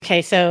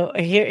Okay, so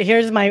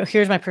here's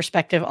my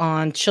perspective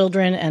on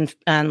children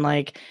and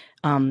like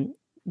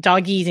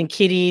doggies and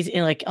kitties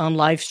in like on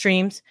live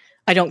streams.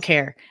 I don't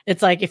care.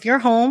 It's like if you're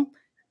home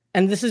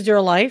and this is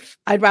your life,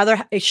 I'd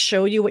rather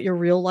show you what your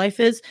real life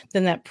is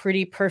than that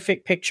pretty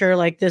perfect picture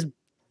like this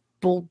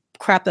bull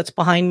crap that's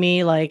behind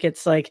me. Like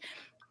it's like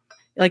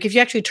if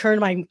you actually turned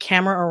my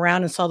camera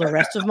around and saw the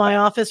rest of my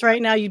office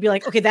right now, you'd be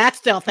like, okay,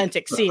 that's the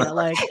authentic Sia.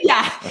 Like,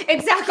 yeah,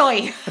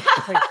 exactly.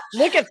 Like,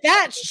 look at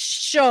that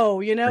show.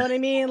 You know what I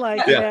mean?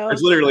 Like, yeah, you know,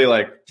 it's literally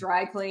like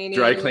dry cleaning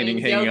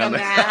hanging on the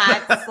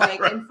mats,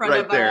 like in front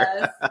of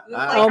there. us.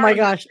 Like oh my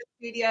gosh.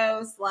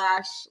 Studio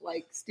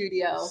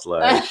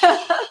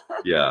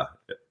Yeah.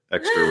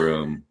 Extra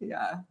room.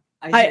 Yeah.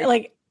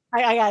 I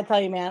gotta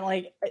tell you, man,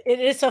 like it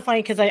is so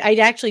funny because I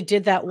actually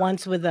did that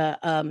once with a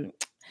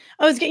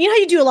you know how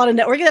you do a lot of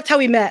networking? That's how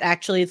we met,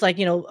 actually. It's like,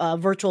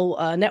 virtual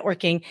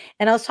networking.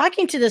 And I was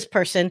talking to this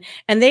person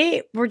and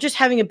they were just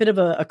having a bit of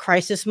a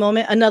crisis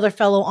moment. Another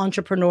fellow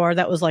entrepreneur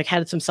that was like,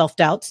 had some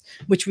self-doubts,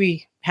 which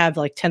we have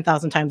like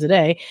 10,000 times a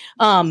day.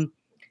 And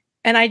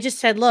I just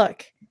said,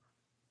 look,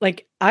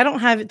 like, I don't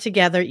have it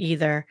together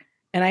either.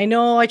 And I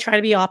know I try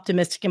to be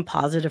optimistic and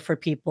positive for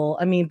people.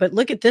 I mean, but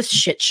look at this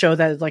shit show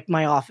that is like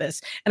my office.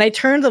 And I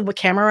turned the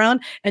camera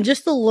around and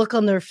just the look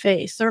on their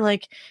face, they're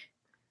like,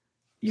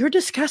 you're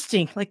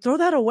disgusting. Like, throw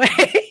that away.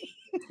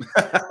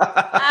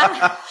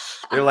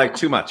 They're like,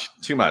 too much.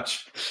 It's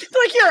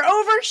like you're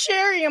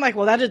oversharing. I'm like,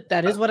 well, that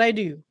is what I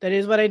do. That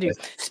is what I do.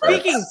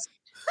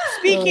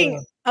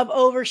 Speaking of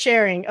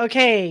oversharing.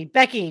 Okay,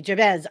 Becky,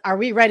 Jabez, are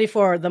we ready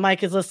for The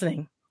Mic is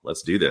Listening?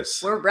 Let's do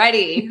this. We're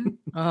ready.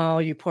 Oh,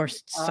 you poor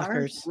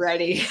suckers.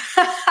 Ready.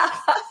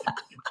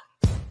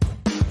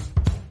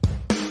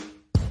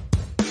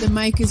 The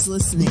mic is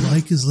listening. The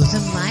mic is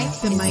listening.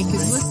 The mic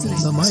is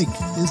listening. The mic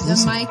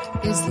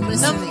is listening.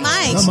 The mic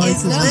is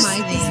listening. The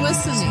mic is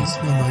listening.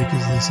 The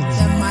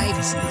mic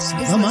is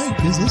listening. The mic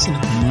is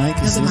listening. The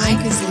mic is listening. The mic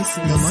is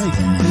listening. The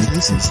mic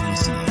is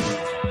listening.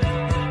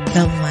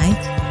 The mic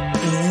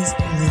is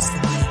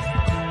listening.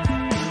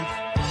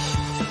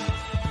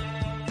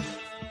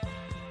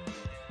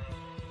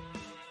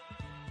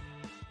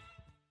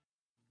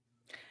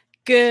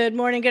 Good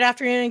morning, good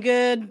afternoon, and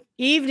good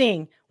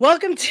evening.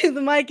 Welcome to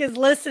The Mic is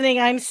Listening.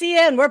 I'm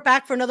Sia, and we're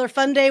back for another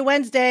fun day,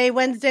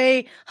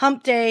 Wednesday,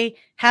 hump day.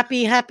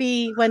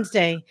 Happy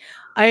Wednesday.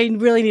 I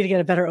really need to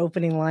get a better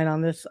opening line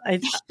on this.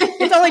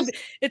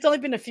 It's only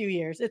been a few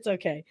years. It's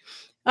okay.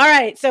 All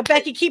right. So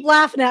Becky, keep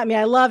laughing at me.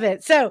 I love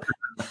it. So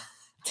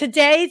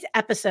today's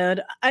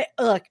episode,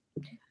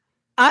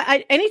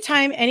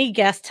 anytime any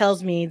guest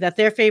tells me that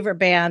their favorite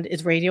band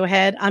is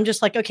Radiohead, I'm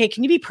just like, okay,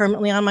 can you be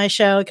permanently on my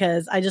show?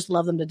 Because I just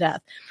love them to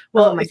death.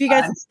 Well, if you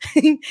guys,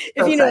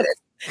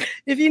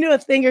 if you know a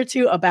thing or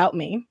two about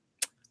me,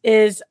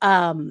 is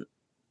I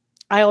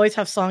always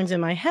have songs in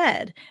my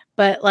head,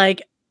 but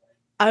like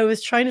I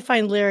was trying to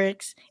find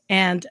lyrics,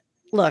 and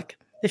look,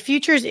 the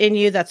future is in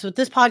you. That's what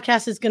this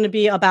podcast is going to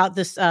be about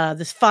this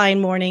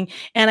fine morning.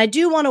 And I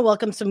do want to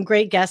welcome some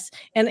great guests.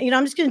 And,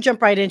 I'm just going to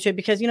jump right into it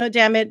because,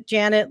 damn it,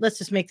 Janet, let's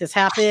just make this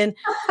happen.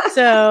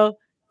 So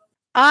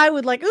I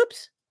would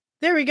oops,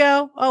 there we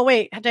go. Oh,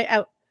 wait.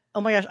 Oh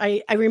my gosh.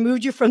 I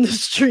removed you from the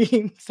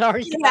stream.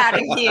 Sorry. Get out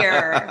of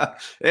here.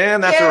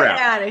 And that's a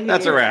wrap.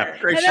 That's a wrap.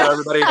 Great show,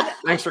 everybody.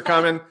 Thanks for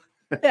coming.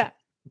 Yeah.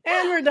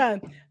 And we're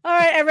done. All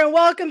right, everyone.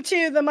 Welcome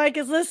to The Mic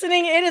is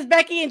Listening. It is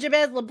Becky and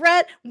Jabez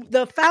LeBret,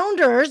 the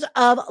founders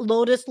of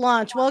Lotus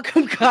Launch.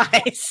 Welcome,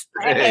 guys.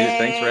 Hey,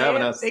 thanks for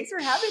having us. Thanks for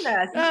having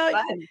us. It's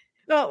fun.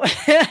 No,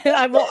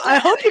 I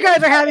hope you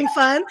guys are having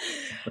fun.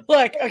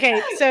 Look,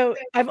 okay, so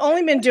I've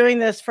only been doing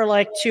this for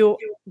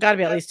got to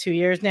be at least 2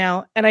 years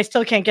now, and I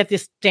still can't get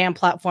this damn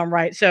platform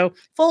right. So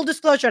full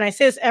disclosure, and I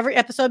say this every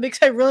episode because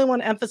I really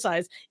want to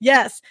emphasize,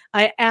 yes,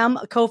 I am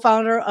a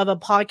co-founder of a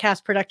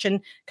podcast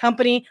production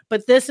company,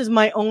 but this is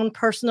my own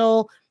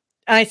personal,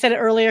 and I said it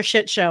earlier,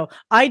 shit show.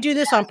 I do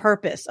this on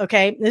purpose,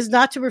 okay? This is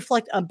not to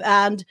reflect a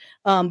bad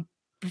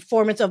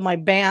performance of my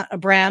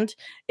brand.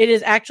 It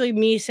is actually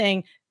me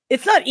saying,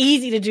 it's not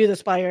easy to do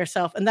this by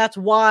yourself, and that's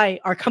why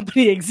our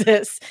company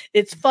exists.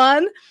 It's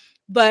fun,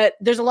 but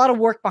there's a lot of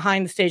work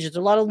behind the stages,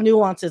 a lot of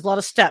nuances, a lot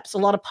of steps, a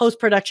lot of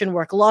post-production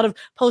work, a lot of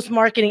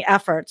post-marketing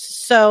efforts.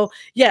 So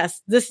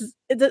yes, look,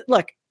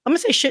 I'm going to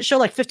say shit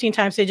show 15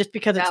 times today just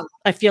because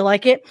I feel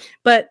like it,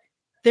 but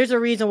there's a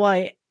reason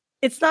why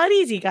it's not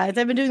easy, guys.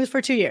 I've been doing this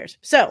for 2 years.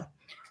 So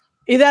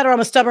either that or I'm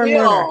a stubborn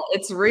learner.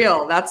 It's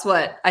real. That's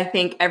what I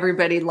think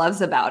everybody loves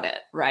about it,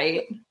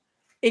 right?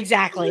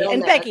 Exactly. Realness.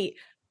 And Becky,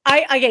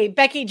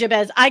 Becky,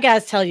 Jabez, I gotta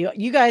tell you,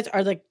 you guys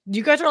are like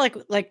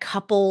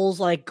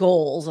couples,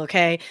 goals.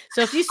 Okay.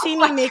 So if you see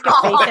me make a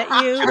face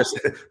at you,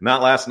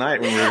 not last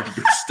night when we were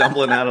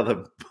stumbling out of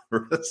the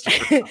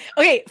restaurant.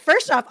 Okay.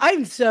 First off,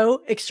 I'm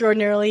so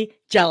extraordinarily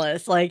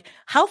jealous.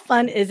 How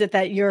fun is it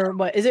that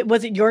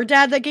was it your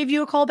dad that gave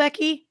you a call,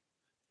 Becky?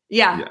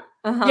 Yeah.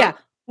 Uh-huh. Yeah.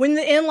 When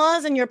the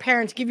in-laws and your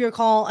parents give you a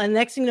call and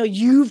next thing you know,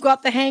 you've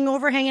got the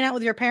hangover hanging out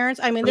with your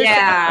parents. I mean, you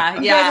guys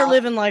are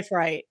living life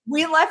right.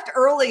 We left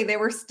early. They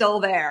were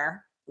still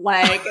there.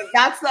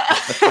 That's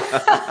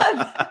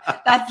the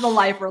That's the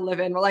life we're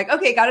living. We're like,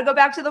 okay, got to go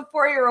back to the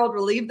 4-year-old,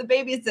 relieve the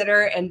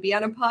babysitter, and be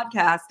on a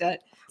podcast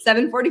at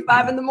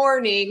 7:45 in the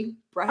morning,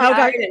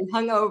 bright-eyed and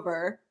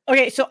hungover.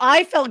 Okay, so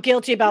I felt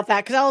guilty about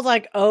that because I was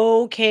like,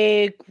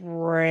 okay,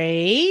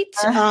 great.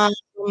 Now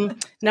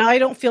I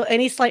don't feel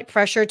any slight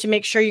pressure to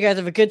make sure you guys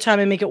have a good time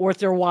and make it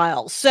worth your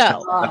while.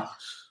 So,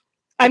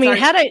 I mean,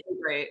 had I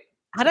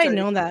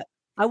known that,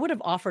 I would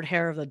have offered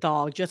hair of the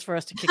dog just for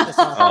us to kick this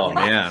off. Oh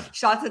man,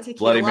 shots of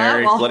tequila.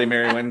 Bloody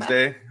Mary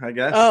Wednesday, I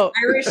guess. Oh,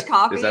 Irish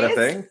coffee. Is that a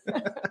thing?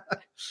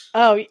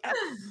 Oh,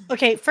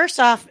 okay. First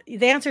off,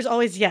 the answer is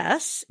always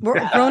yes. We're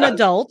grown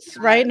adults,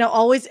 right? Now,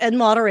 always in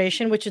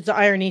moderation, which is the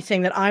irony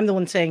saying that I'm the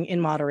one saying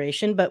in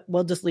moderation, but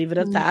we'll just leave it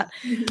at that.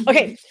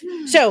 Okay,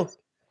 so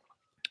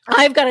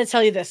I've got to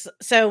tell you this.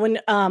 So when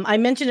I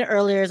mentioned it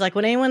earlier, is like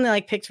when anyone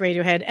like picks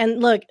Radiohead, and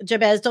look,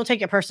 Jabez, don't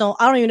take it personal.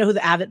 I don't even know who the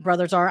Avett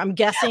brothers are. I'm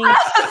guessing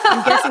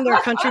they're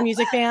a country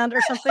music band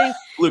or something.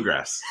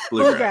 Bluegrass.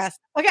 Okay,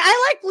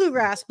 I like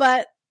bluegrass,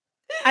 but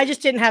I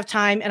just didn't have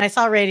time, and I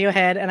saw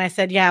Radiohead, and I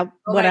said, yeah,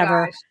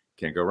 whatever.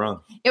 Can't go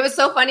wrong. It was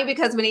so funny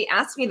because when he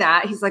asked me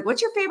that, he's like,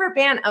 what's your favorite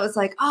band? I was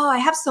like, oh, I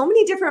have so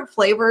many different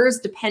flavors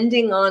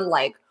depending on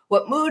like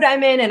what mood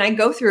I'm in. And I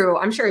go through,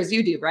 I'm sure as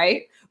you do,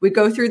 right? We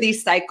go through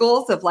these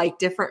cycles of like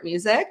different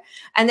music.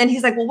 And then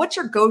he's like, well, what's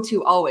your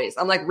go-to always?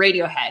 I'm like,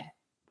 Radiohead,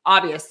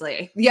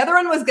 obviously. The other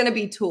one was going to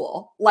be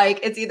Tool. Like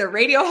it's either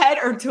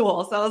Radiohead or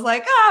Tool. So I was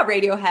like,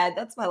 Radiohead.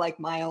 That's my like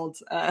mild.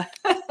 So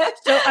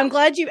I'm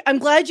glad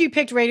you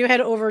picked Radiohead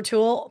over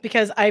Tool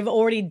because I've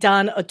already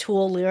done a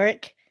Tool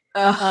lyric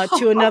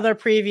to another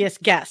previous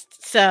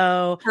guest.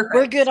 So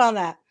we're good on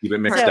that. You've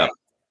been mixed up.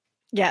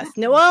 Yes.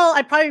 No,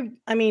 well,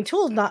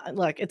 Tool's not,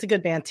 look, it's a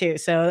good band too.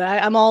 So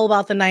I'm all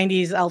about the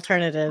 90s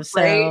alternative.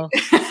 So right.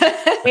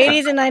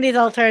 80s and 90s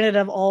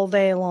alternative all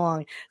day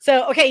long.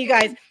 So, okay, you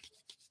guys.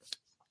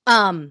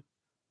 But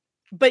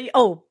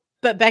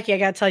Becky, I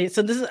got to tell you.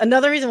 So this is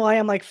another reason why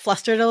I'm like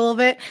flustered a little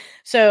bit.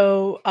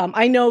 So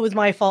I know it was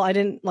my fault. I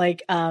didn't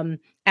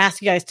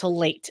ask you guys till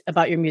late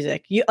about your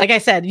music. You, like I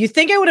said, you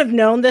think I would have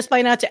known this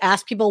by now to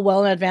ask people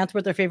well in advance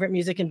what their favorite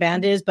music and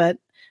band is, but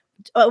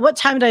what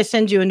time did I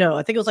send you a note?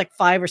 I think it was like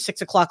 5 or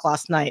 6 o'clock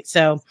last night.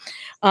 So,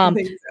 I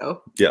think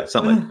so. Yeah,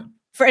 something like that.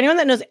 For anyone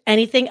that knows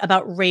anything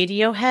about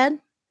Radiohead,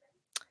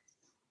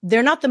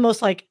 they're not the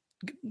most like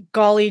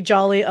golly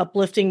jolly,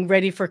 uplifting,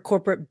 ready for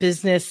corporate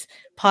business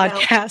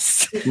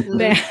podcast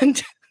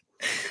band.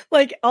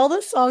 Like all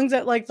the songs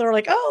that like they're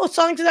like, oh,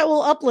 songs that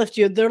will uplift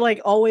you. They're like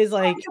always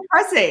like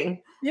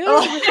depressing.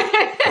 Yeah,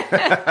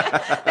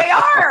 they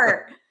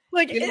are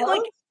like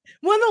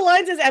one of the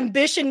lines is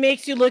ambition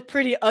makes you look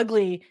pretty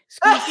ugly,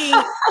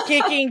 squeaking,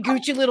 kicking,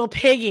 Gucci little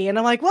piggy. And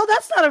I'm like, well,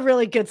 that's not a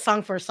really good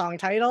song for a song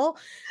title.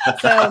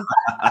 So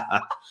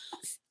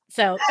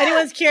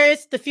anyone's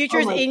curious, The Future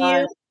is in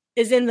You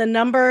is in the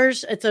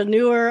numbers. It's a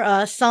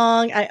newer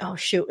song.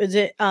 Is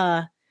it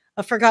I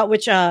forgot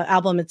which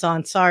album it's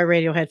on.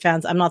 Sorry, Radiohead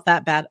fans. I'm not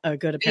that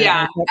good apparently.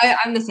 Yeah,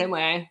 I'm the same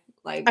way.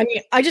 Like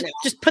I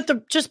just put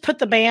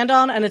the band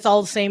on and it's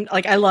all the same.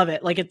 Like I love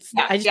it. Like it's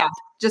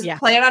just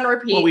play it on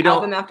repeat,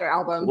 album after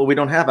album. Well, we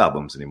don't have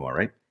albums anymore,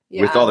 right?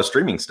 Yeah. With all the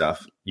streaming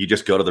stuff, you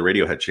just go to the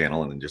Radiohead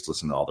channel and then just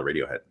listen to all the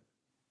Radiohead.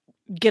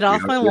 Get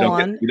off my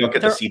lawn. You don't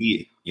get the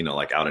CD,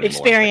 like out anymore.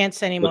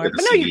 Experience anymore. But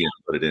no, you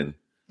put it in.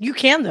 You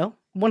can though.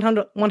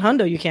 100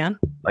 you can.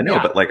 I know,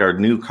 but like our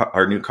new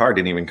car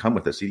didn't even come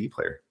with a CD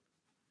player.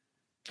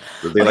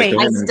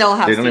 I still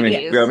have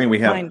CDs. We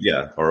have,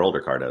 our older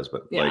car does,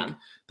 but like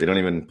they don't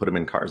even put them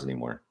in cars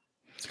anymore.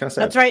 It's kind of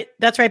sad.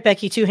 That's right,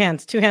 Becky. 2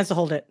 hands to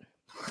hold it.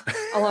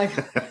 I like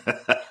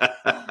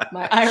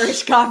my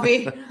Irish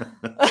coffee.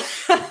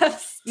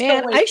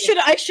 Man, I should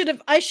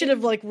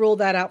have like ruled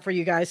that out for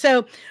you guys.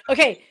 So,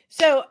 okay.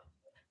 So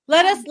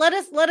let us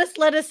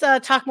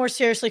talk more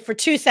seriously for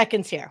 2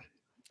 seconds here.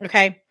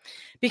 Okay.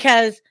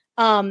 Because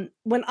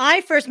when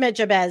I first met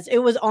Jabez, it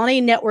was on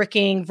a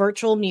networking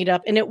virtual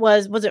meetup, and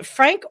was it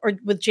Frank or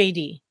with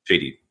JD?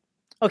 JD.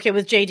 Okay,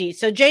 with JD.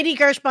 So JD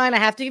Gershbein, I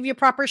have to give you a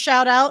proper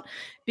shout out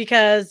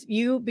because of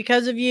you, we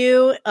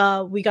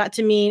got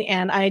to meet,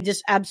 and I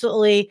just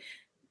absolutely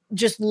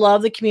just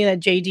love the community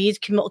that JD's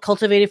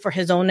cultivated for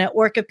his own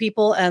network of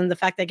people, and the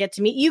fact that I get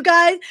to meet you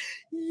guys.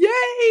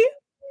 Yay!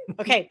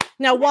 Okay,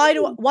 now why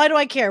do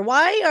I care?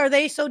 Why are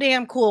they so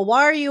damn cool?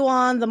 Why are you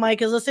on the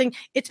mic is listening?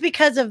 It's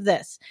because of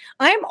this.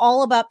 I'm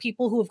all about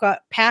people who've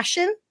got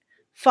passion,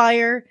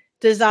 fire,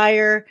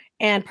 desire,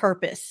 and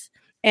purpose,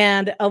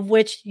 and of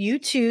which you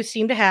two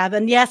seem to have.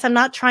 And yes, I'm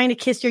not trying to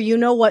kiss your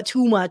you-know-what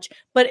too much,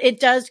 but it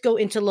does go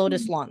into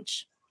Lotus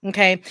Launch.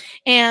 Okay,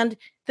 and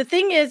the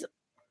thing is,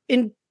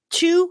 in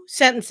 2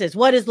 sentences,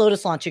 what is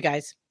Lotus Launch, you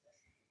guys?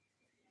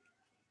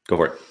 Go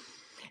for it.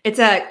 It's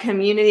a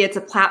community. It's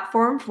a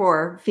platform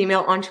for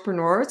female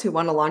entrepreneurs who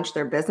want to launch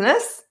their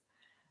business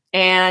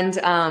and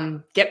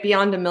get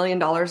beyond $1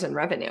 million in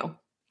revenue.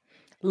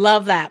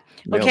 Love that.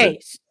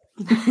 Okay.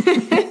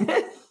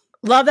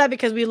 Love that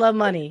because we love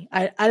money.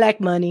 I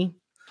like money.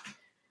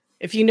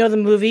 If you know the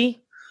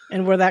movie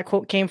and where that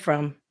quote came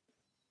from,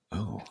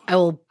 I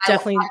will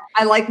definitely.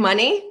 I like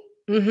money.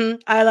 Mm-hmm.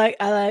 I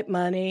like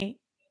money.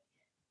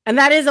 And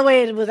that is the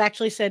way it was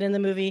actually said in the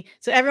movie.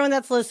 So everyone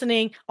that's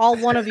listening, all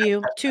one of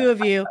you, two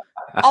of you,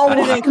 all put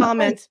it in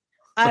comments.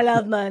 I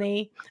love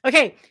money.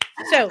 Okay.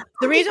 So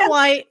the reason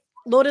why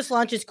Lotus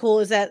Launch is cool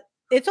is that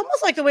it's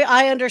almost like the way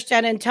I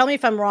understand it, and tell me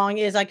if I'm wrong,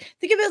 is like,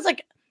 think of it as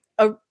like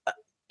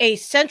a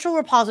central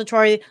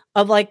repository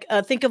of like,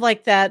 think of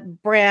like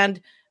that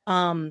branded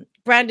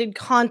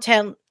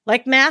content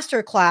like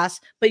masterclass,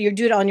 but you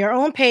do it on your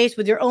own pace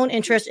with your own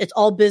interest. It's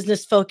all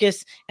business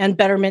focused and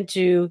betterment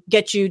to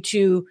get you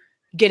to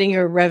getting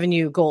your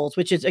revenue goals,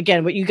 which is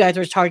again what you guys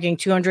are targeting,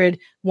 200,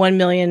 1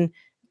 million.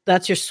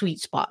 That's your sweet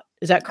spot.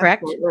 Is that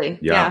correct? Absolutely.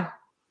 Yeah.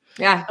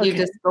 You Okay.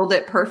 just build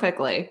it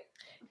perfectly.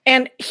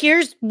 And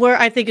here's where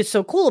I think is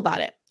so cool about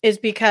it is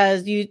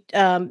because you,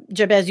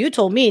 Jabez, you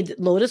told me that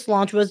Lotus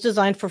Launch was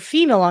designed for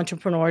female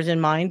entrepreneurs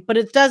in mind, but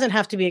it doesn't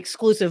have to be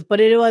exclusive,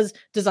 but it was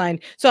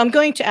designed. So I'm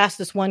going to ask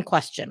this one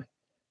question.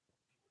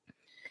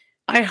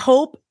 I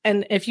hope,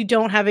 and if you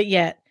don't have it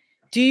yet,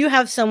 do you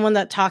have someone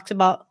that talks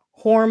about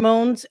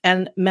hormones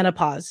and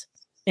menopause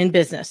in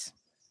business?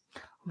 Oh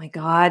my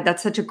God,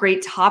 that's such a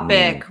great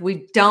topic.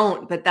 We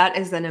don't, but that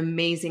is an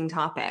amazing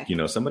topic. You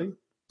know somebody?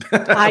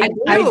 I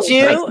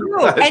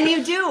do. And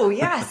you do,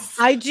 yes.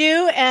 I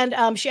do.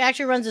 And she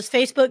actually runs this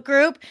Facebook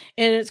group,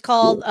 and it's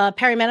called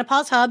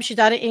Perimenopause Hub. She's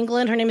out of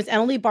England. Her name is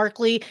Emily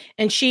Barkley,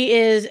 and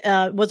she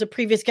was a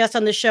previous guest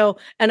on the show.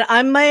 And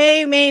I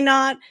may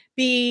not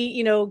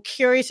be,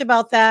 curious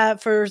about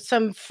that for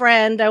some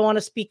friend I want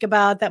to speak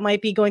about that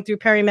might be going through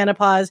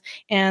perimenopause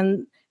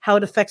and how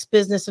it affects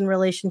business and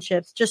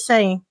relationships. Just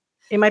saying.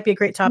 It might be a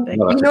great topic.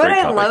 No, you know what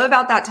I topic. love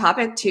about that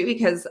topic too,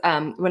 because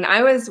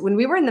when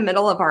we were in the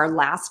middle of our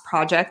last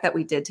project that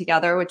we did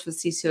together, which was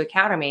Sisu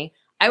Academy,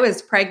 I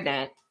was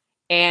pregnant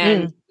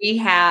and we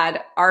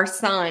had our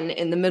son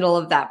in the middle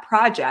of that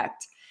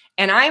project.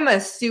 And I'm a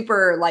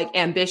super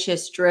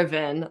ambitious,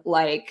 driven,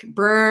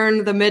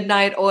 burn the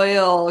midnight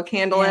oil,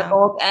 candle at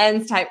both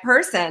ends type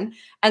person.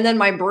 And then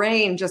my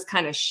brain just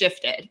kind of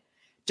shifted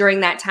during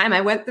that time.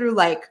 I went through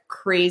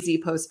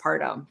crazy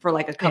postpartum for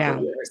a couple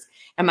of years.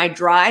 And my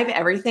drive,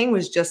 everything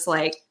was just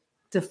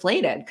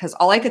deflated because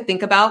all I could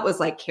think about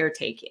was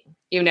caretaking,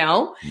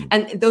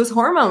 and those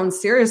hormones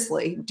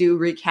seriously do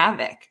wreak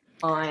havoc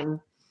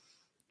on.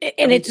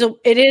 And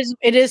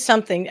it is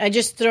something. I'm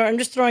just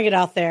throwing it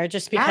out there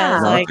just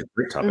because that's a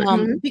great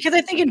topic. because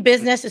I think in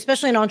business,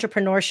 especially in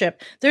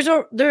entrepreneurship, there's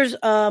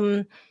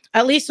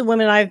at least the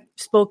women I've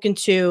spoken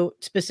to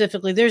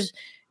specifically, there's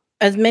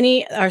as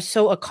many are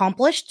so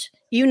accomplished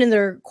even in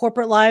their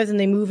corporate lives and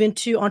they move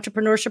into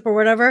entrepreneurship or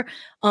whatever.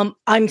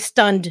 I'm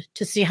stunned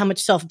to see how much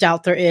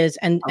self-doubt there is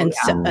and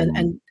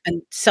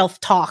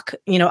self-talk,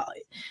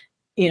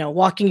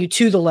 walking you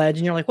to the ledge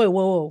and you're like,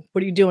 whoa,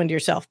 what are you doing to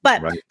yourself?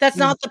 But that's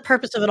not the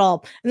purpose of it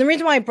all. And the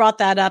reason why I brought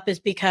that up is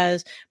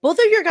because both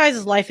of your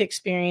guys' life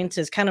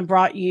experiences kind of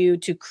brought you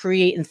to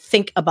create and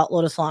think about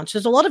Lotus Launch.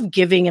 There's a lot of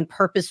giving and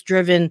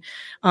purpose-driven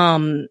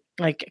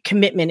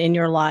commitment in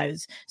your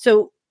lives.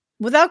 So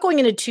without going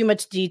into too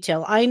much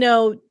detail, I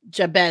know,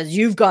 Jabez,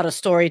 you've got a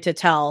story to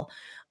tell.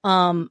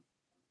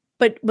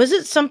 But was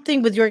it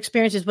something with your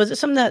experiences? Was it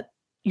something that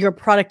you're a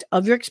product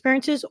of your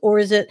experiences? Or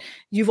is it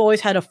you've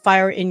always had a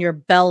fire in your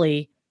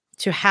belly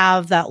to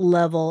have that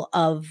level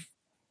of,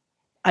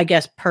 I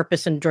guess,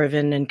 purpose and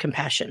driven and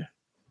compassion?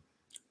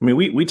 I mean,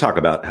 we talk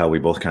about how we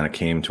both kind of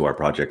came to our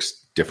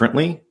projects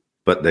differently,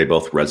 but they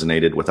both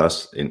resonated with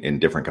us in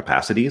different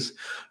capacities.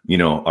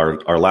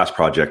 Our last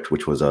project,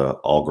 which was a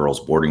all girls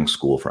boarding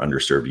school for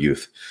underserved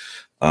youth.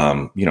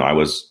 I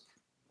was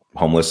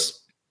homeless,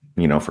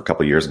 for a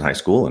couple of years in high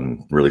school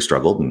and really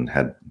struggled and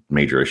had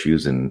major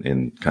issues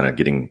in kind of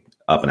getting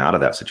up and out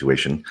of that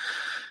situation.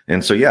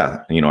 And so,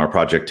 our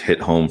project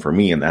hit home for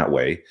me in that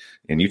way.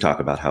 And you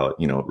talk about how,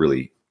 it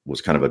really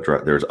was kind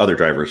of there's other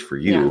drivers for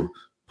you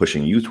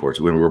pushing you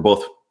towards when we were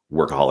both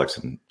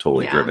workaholics and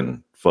totally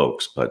driven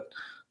folks, but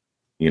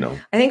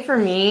I think for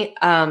me,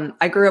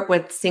 I grew up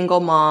with single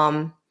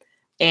mom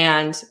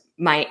and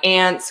my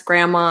aunts,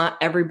 grandma,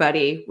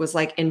 everybody was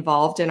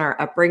involved in our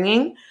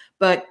upbringing.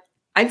 But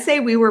I'd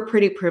say we were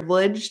pretty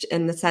privileged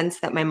in the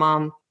sense that my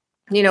mom,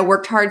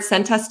 worked hard,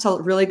 sent us to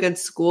really good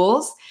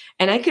schools.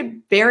 And I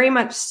could very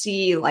much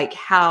see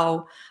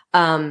how,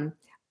 by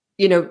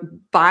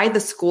the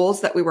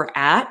schools that we were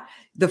at,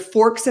 the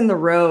forks in the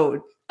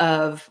road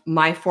of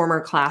my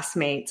former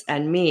classmates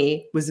and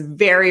me was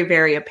very,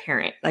 very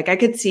apparent. I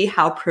could see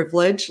how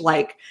privilege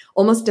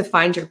almost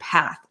defined your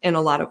path in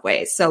a lot of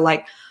ways. So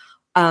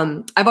I've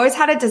always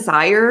had a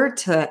desire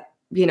to,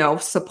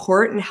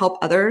 support and help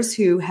others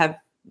who have,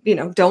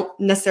 don't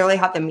necessarily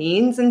have the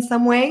means in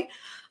some way.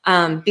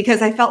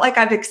 Because I felt like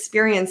I've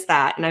experienced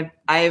that. And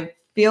I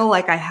feel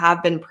like I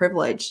have been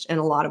privileged in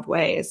a lot of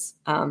ways.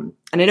 And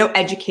I know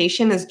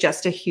education is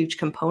just a huge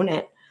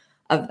component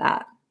of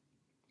that.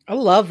 I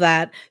love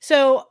that.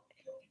 So,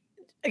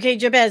 okay,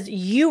 Jabez,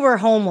 you were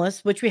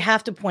homeless, which we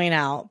have to point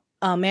out.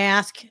 May I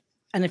ask,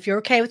 and if you're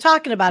okay with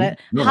talking about it,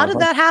 how did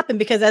that happen?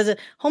 Because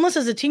homeless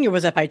as a teen,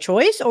 was that by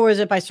choice or was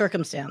it by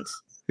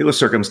circumstance? It was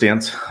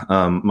circumstance.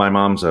 My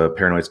mom's a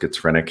paranoid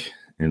schizophrenic.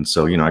 And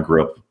so, I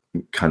grew up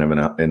kind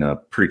of in a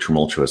pretty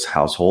tumultuous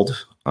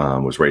household.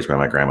 Was raised by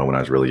my grandma when I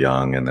was really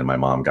young. And then my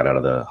mom got out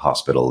of the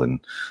hospital and,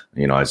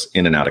 I was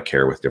in and out of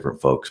care with different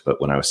folks.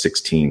 But when I was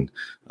 16,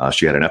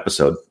 she had an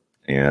episode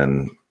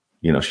and,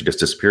 she just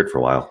disappeared for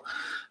a while.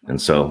 And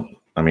so,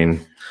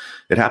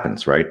 it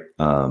happens, right?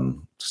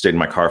 Stayed in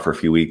my car for a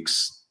few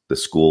weeks. The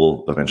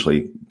school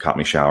eventually caught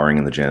me showering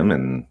in the gym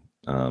and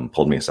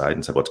pulled me aside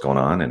and said, what's going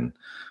on? And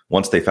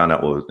once they found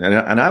out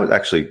and I would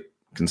actually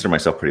consider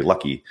myself pretty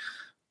lucky.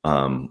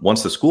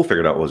 Once the school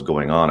figured out what was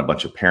going on, a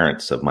bunch of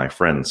parents of my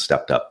friends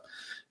stepped up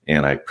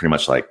and I pretty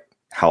much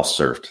house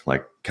surfed,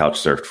 couch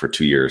surfed for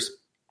 2 years.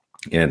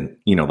 And,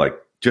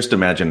 just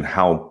imagine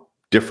how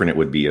different it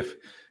would be if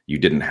you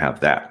didn't have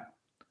that.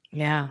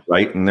 Yeah.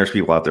 Right. And there's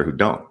people out there who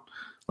don't,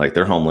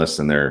 they're homeless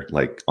and they're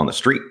on the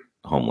street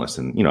homeless.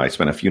 And, I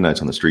spent a few nights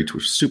on the streets,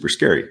 which was super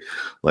scary.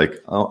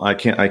 I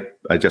can't,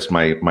 I just,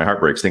 my heart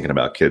breaks thinking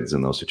about kids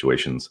in those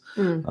situations.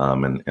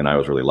 And I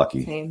was really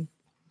lucky. Same.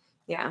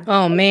 Yeah.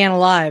 Oh man,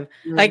 alive.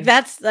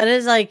 That's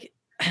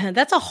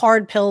a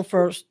hard pill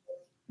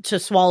to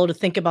swallow, to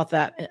think about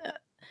that.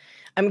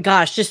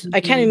 Gosh,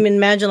 I can't even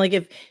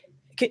imagine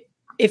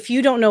if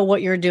you don't know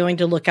what you're doing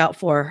to look out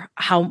for,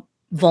 how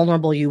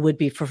vulnerable you would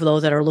be for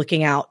those that are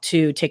looking out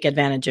to take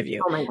advantage of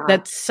you. Oh my God.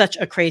 That's such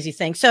a crazy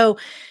thing. So,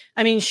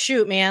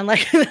 shoot, man,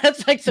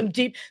 that's some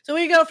deep. So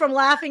we go from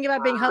laughing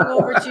about being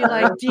hungover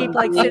to deep,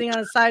 sitting on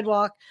a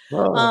sidewalk.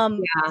 Yeah.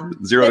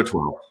 0 to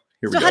 12.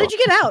 So how did you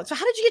get out? So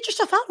how did you get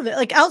yourself out of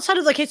it? Outside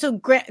of so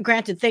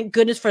granted, thank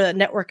goodness for that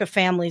network of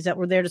families that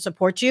were there to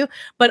support you.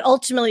 But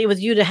ultimately it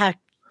was you to have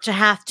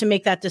to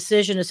make that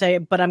decision to say,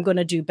 but I'm going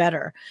to do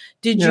better.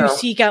 Did you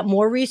seek out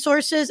more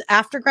resources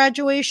after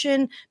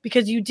graduation?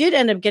 Because you did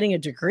end up getting a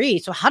degree.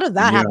 So how did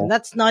that happen?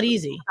 That's not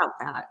easy.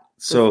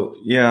 So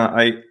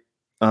I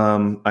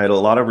had a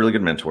lot of really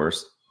good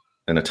mentors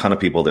and a ton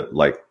of people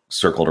that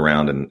circled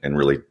around and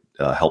really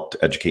helped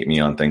educate me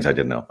on things I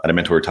didn't know. I had a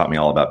mentor who taught me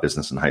all about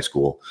business in high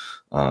school.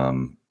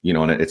 And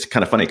it's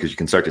kind of funny because you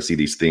can start to see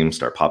these themes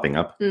start popping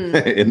up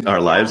in our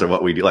lives and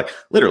what we do.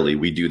 Literally,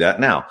 we do that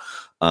now.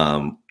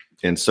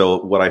 And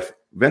so what I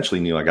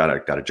eventually knew, I got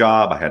a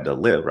job. I had to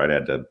live, right? I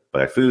had to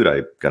buy food.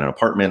 I got an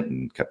apartment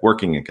and kept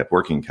working and kept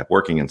working and kept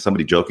working. And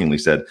somebody jokingly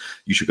said,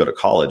 you should go to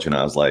college. And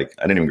I was like,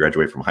 I didn't even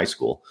graduate from high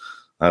school.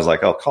 I was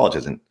like, oh, college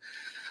isn't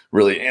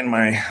really in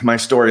my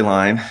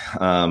storyline.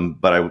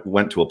 But I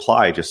went to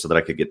apply just so that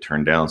I could get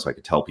turned down. So I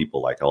could tell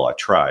people oh, I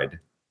tried,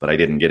 but I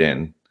didn't get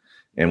in.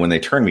 And when they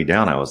turned me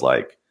down, I was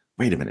like,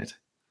 wait a minute.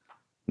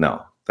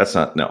 No, that's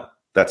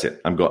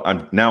it. I'm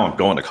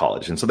going to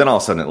college. And so then all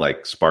of a sudden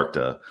it sparked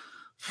a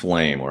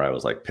flame where I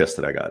was pissed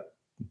that I got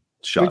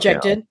shot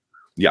rejected. Down.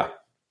 Yeah.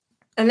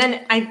 And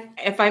then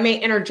if I may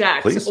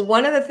interject, Please.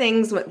 One of the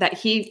things that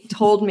he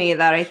told me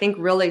that I think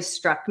really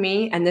struck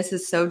me, and this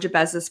is so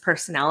Jabez's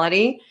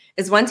personality,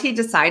 is once he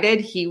decided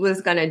he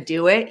was going to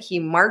do it, he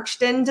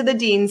marched into the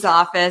dean's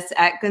office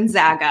at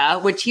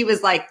Gonzaga, which he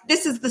was like,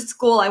 this is the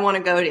school I want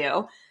to go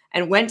to,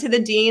 and went to the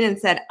dean and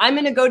said, I'm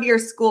going to go to your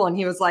school. And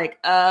he was like,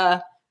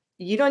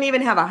 you don't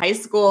even have a high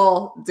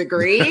school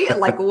degree.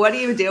 What are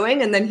you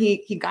doing? And then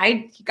he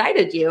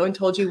guided you and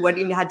told you what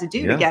you had to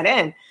do to get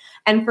in.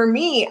 And for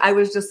me, I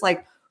was just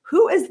like,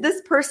 who is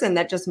this person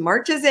that just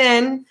marches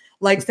in,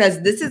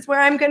 says, this is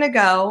where I'm going to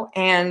go.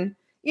 And,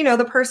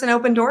 the person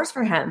opened doors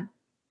for him.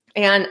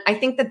 And I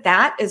think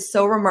that is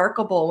so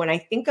remarkable when I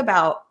think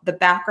about the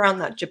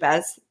background that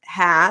Jabez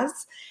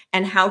has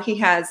and how he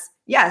has,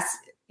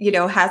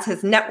 has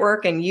his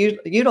network and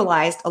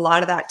utilized a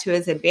lot of that to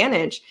his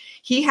advantage.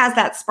 He has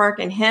that spark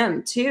in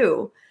him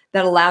too,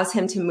 that allows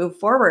him to move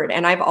forward.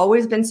 And I've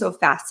always been so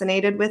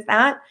fascinated with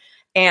that.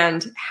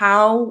 And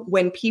how,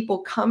 when people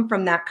come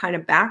from that kind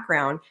of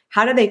background,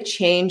 how do they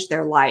change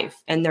their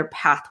life and their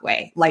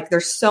pathway?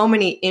 There's so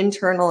many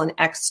internal and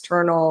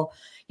external,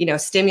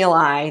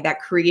 stimuli that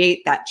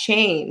create that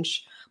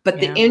change. But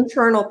the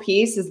internal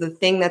piece is the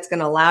thing that's going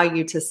to allow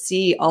you to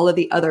see all of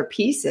the other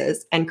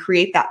pieces and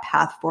create that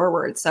path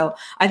forward. So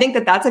I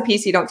think that's a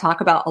piece you don't talk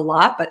about a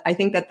lot, but I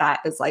think that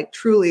is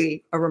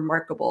truly a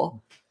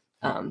remarkable.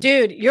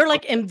 Dude, you're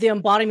the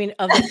embodiment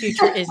of the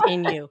future is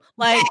in you.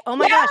 Oh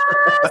my gosh.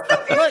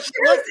 Look,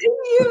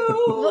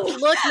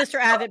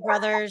 Mr. Abbott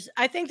Brothers.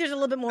 I think there's a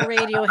little bit more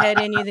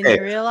Radiohead in you than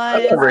you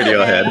realize.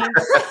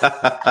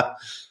 Radiohead.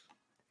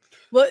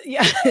 Well,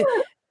 yeah.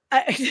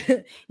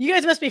 You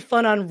guys must be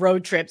fun on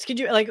road trips. Could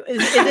you is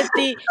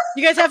it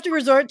you guys have to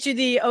resort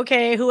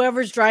to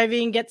whoever's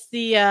driving gets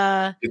the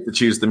get to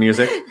choose the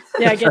music?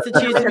 Yeah, gets to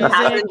choose the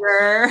music.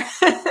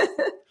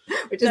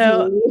 Which is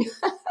me.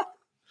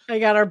 I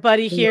got our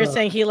buddy here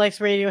saying he likes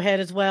Radiohead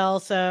as well.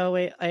 So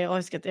I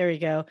always there you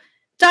go.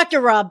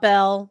 Dr. Rob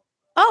Bell.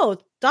 Oh,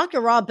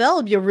 Dr. Rob Bell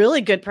would be a really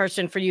good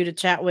person for you to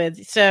chat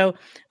with. So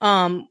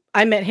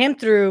I met him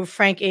through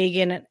Frank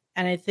Agan,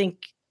 and I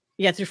think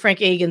through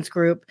Frank Agan's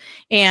group,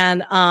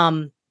 and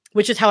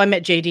which is how I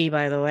met JD,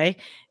 by the way.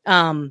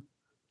 And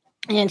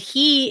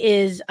he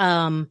is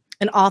an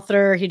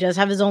author. He does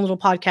have his own little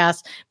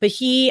podcast, but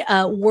he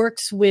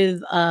works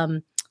with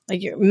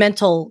your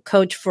mental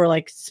coach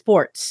for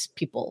sports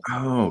people.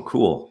 Oh,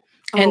 cool.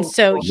 And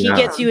so he yeah.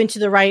 gets you into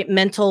the right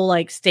mental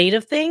like state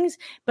of things.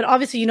 But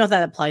obviously,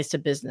 that applies to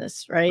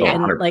business, right? Oh,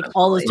 And 100%. like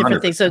all those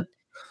different things. 100%. So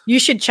you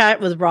should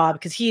chat with Rob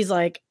because he's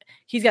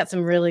got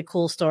some really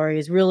cool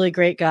stories, really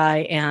great guy.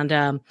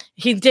 And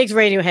he digs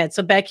Radiohead.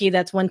 So Becky,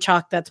 that's one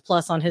chalk that's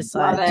plus on his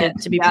Love side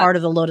it. to be Yeah. part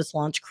of the Lotus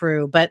Launch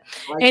crew. But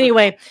Like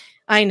anyway,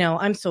 I know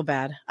I'm so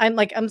bad. I'm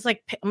like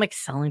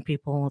selling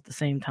people at the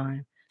same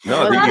time. No,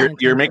 What was you're, the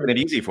you're intention? making it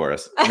easy for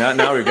us.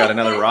 Now we've got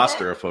another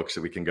roster of folks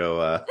that we can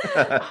go.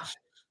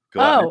 Go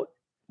out. Oh,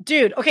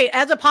 dude. Okay.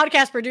 As a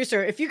podcast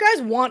producer, if you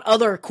guys want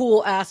other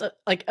cool ass,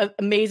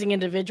 amazing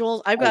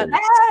individuals, I've got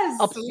Yes,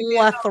 a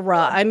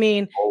plethora. I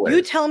mean, Always.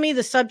 you tell me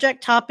the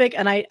subject topic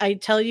and I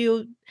tell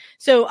you.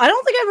 So I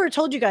don't think I ever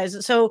told you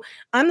guys. So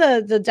I'm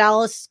the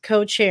Dallas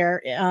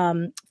co-chair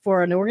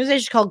for an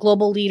organization called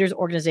Global Leaders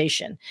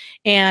Organization.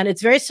 And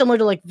it's very similar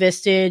to like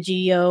Vista,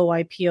 GEO,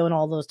 IPO, and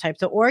all those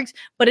types of orgs,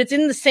 but it's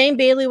in the same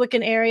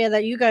bailiwicking area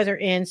that you guys are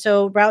in.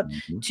 So about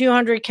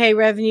 200K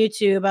revenue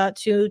to about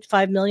 2 to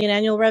 5 million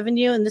annual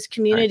revenue. And this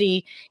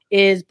community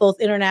is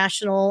both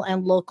international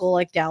and local,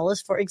 like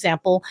Dallas, for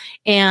example.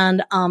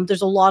 And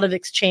there's a lot of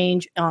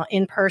exchange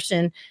in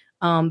person,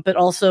 but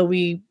also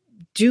we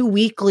do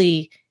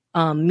weekly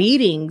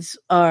meetings,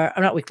 or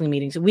not weekly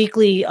meetings,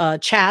 weekly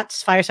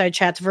chats, fireside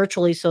chats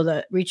virtually, so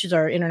that reaches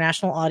our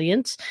international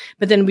audience.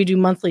 But then we do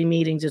monthly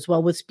meetings as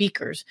well with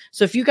speakers.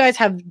 So if you guys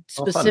have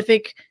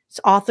specific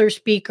author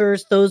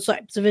speakers, those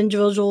types of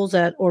individuals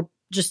or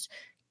just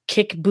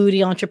kick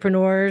booty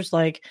entrepreneurs,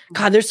 like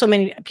God, there's so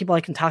many people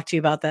I can talk to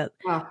you about that.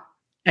 Wow.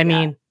 I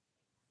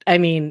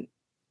mean,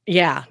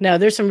 yeah, no,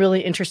 there's some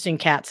really interesting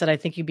cats that I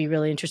think you'd be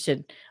really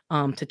interested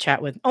to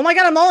chat with. Oh my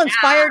God, I'm all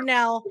inspired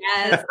now.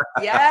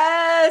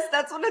 Yes,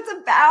 that's what it's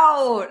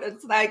about.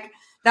 It's like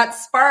that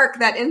spark,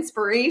 that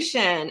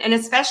inspiration. And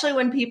especially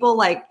when people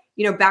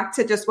back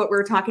to just what we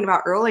were talking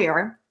about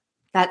earlier,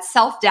 that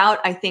self-doubt,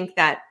 I think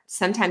that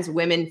sometimes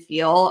women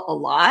feel a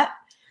lot,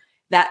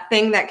 that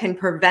thing that can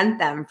prevent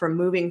them from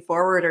moving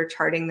forward or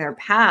charting their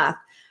path.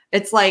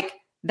 It's like,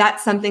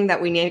 that's something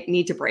that we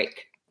need to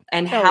break.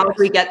 And how do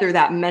we get through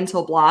that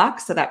mental block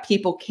so that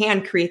people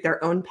can create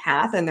their own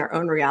path and their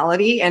own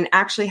reality and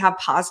actually have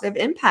positive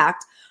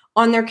impact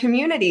on their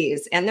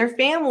communities and their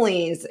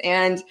families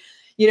and,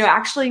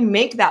 actually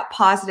make that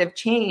positive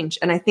change.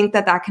 And I think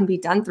that can be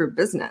done through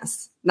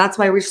business. That's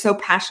why we're so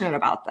passionate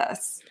about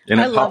this.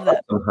 And I love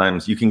that.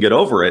 Sometimes you can get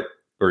over it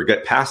or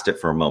get past it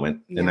for a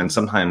moment. And then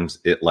sometimes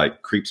it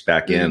like creeps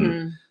back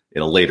in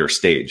at a later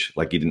stage.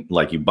 Like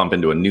you bump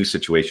into a new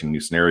situation,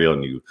 new scenario,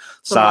 new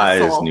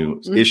size,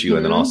 new issue.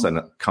 And then all of a sudden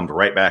it comes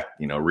right back,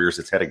 rears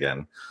its head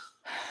again.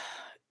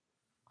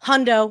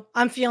 Hundo,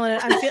 I'm feeling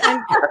it.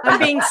 I'm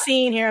being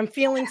seen here. I'm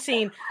feeling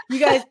seen. You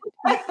guys,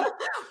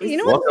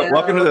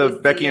 welcome to the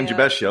Becky and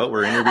Jabez show.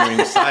 We're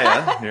interviewing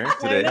Saya here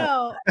today. I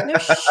know.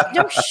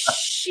 No,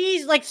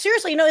 she's like,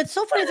 seriously, it's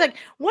so funny. It's like,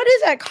 what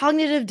is that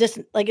cognitive is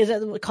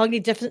that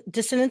cognitive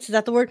dissonance? Is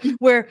that the word?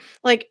 Where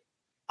like,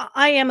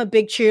 I am a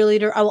big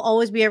cheerleader. I will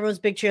always be everyone's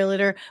big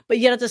cheerleader. But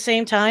yet at the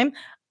same time,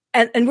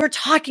 and we're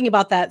talking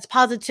about that, it's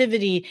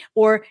positivity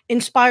or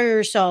inspire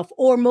yourself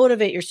or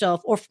motivate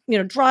yourself or,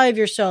 drive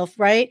yourself.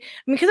 Right.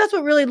 I mean, because that's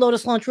what really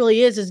Lotus Launch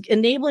really is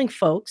enabling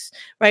folks,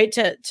 right.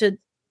 To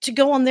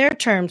go on their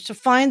terms, to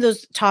find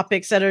those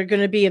topics that are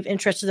going to be of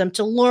interest to them,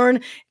 to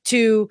learn,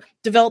 to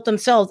develop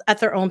themselves at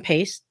their own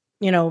pace.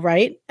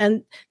 Right.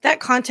 And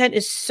that content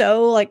is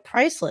so like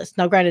priceless.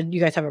 Now, granted, you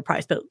guys have a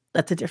price, but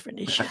that's a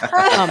different issue.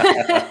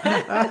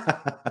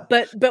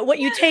 But what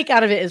you take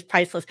out of it is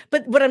priceless.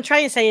 But what I'm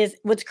trying to say is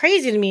what's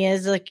crazy to me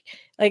is like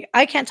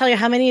I can't tell you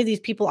how many of these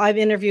people I've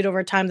interviewed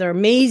over time that are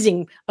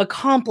amazing,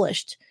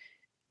 accomplished,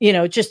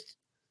 just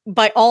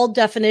by all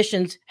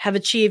definitions have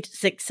achieved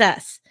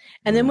success.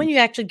 And then when you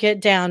actually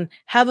get down,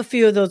 have a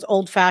few of those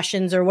old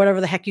fashions or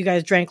whatever the heck you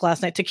guys drank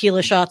last night,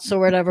 tequila shots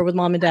or whatever with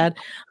mom and dad,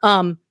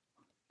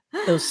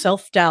 those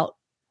self-doubt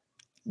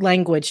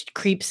language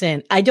creeps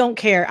in. I don't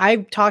care.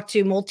 I've talked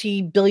to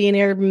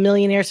multi-billionaire,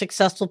 millionaire,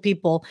 successful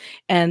people,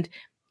 and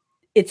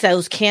it's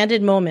those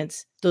candid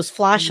moments, those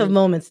flash of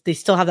moments, they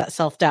still have that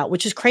self-doubt,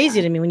 which is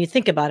crazy to me when you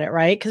think about it,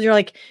 right? Because you're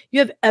like,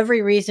 you have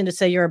every reason to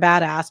say you're a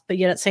badass, but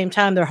yet at the same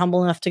time, they're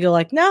humble enough to go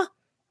like, no,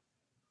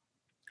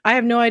 I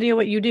have no idea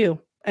what you do.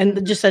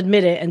 And just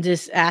admit it and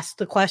just ask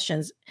the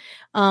questions.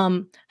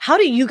 How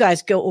do you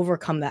guys go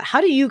overcome that?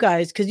 How do you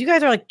guys, because you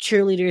guys are like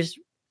cheerleaders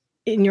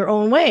in your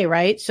own way,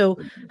 right? So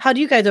how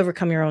do you guys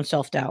overcome your own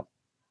self-doubt?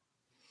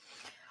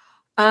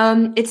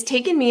 It's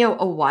taken me a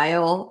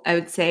while. I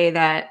would say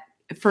that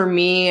for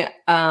me,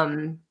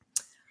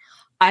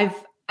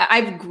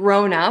 I've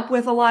grown up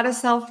with a lot of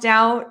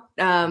self-doubt,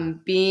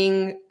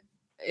 being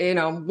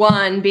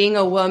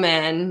a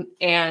woman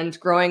and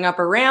growing up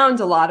around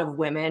a lot of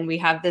women. We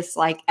have this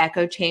like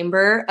echo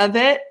chamber of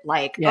it.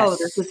 Like, oh,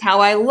 this is how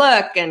I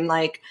look. And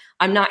like,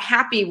 I'm not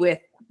happy with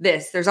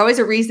this. There's always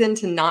a reason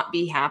to not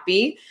be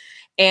happy.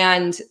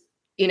 And,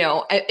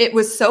 it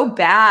was so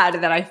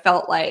bad that I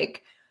felt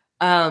like,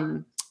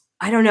 I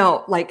don't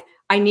know, like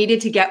I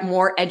needed to get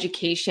more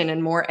education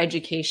and more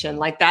education.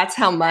 Like that's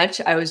how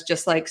much I was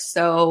just like,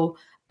 so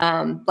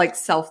like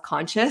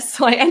self-conscious.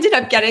 So I ended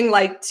up getting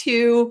like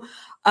two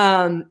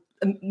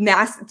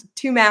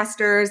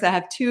masters. I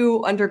have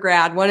 2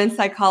 undergrad, one in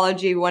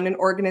psychology, one in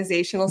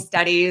organizational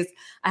studies.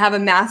 I have a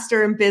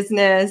master in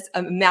business,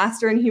 a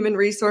master in human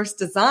resource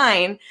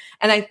design.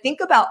 And I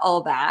think about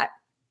all that.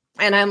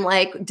 And I'm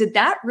like, did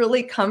that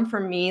really come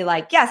from me?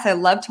 Like, yes, I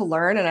love to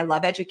learn and I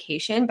love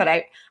education, but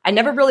I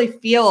never really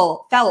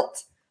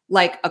felt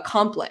like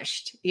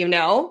accomplished, you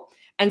know?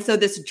 And so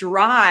this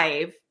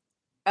drive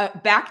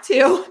back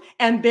to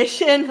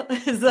ambition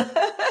is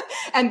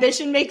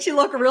ambition makes you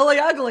look really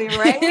ugly,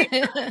 right?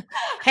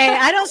 Hey,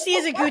 I don't see you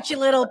as a Gucci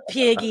little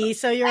piggy,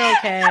 so you're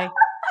okay.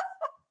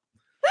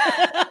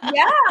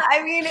 Yeah,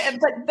 I mean,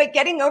 but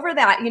getting over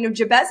that, you know,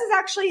 Jabez has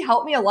actually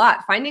helped me a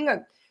lot. Finding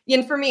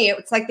for me,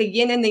 it's like the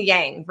yin and the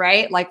yang,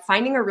 right? Like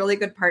finding a really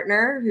good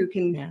partner who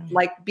can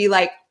like be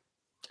like,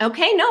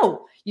 okay,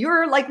 no,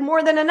 you're like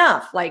more than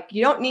enough. Like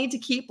you don't need to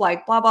keep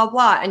like blah, blah,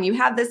 blah. And you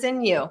have this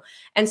in you.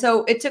 And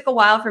so it took a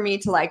while for me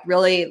to like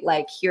really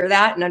like hear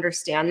that and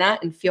understand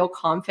that and feel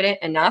confident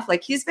enough.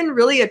 Like he's been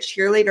really a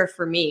cheerleader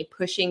for me,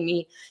 pushing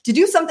me to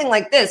do something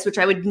like this, which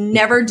I would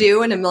never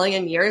do in a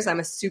million years.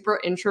 I'm a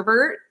super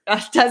introvert.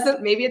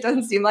 Maybe it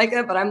doesn't seem like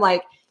it, but I'm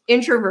like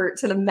introvert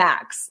to the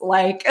max.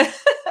 Like,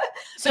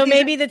 so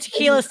maybe the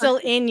tequila is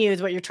still in you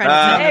is what you're trying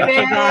to tell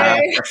me.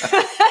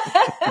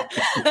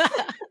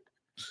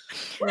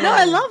 No,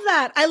 I love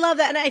that. I love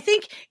that. And I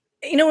think,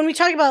 you know, when we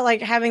talk about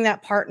like having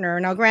that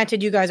partner, now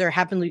granted, you guys are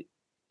happening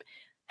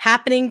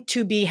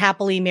to be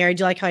happily married.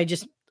 You like how I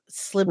just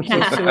slipped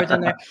those two words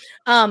in there.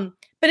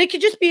 But it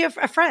could just be a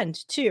friend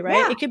too, right?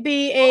 Yeah. It could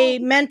be a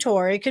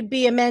mentor. It could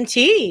be a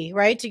mentee,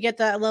 right? To get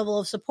that level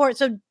of support.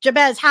 So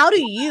Jabez, how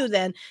do you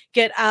then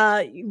get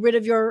rid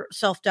of your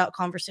self-doubt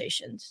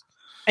conversations?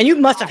 And you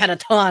must have had a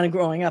ton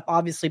growing up,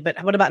 obviously, but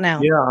what about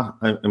now? Yeah.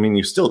 I mean,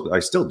 I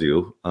still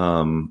do.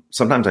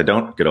 Sometimes I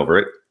don't get over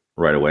it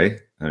right away.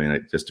 I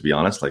mean, just to be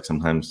honest, like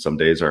sometimes some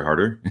days are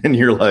harder and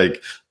you're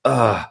like,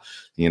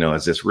 you know,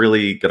 is this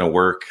really going to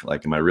work?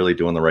 Like, am I really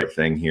doing the right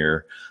thing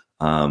here?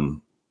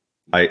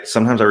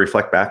 Sometimes I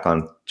reflect back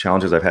on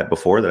challenges I've had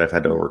before that I've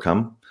had to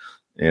overcome.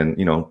 And,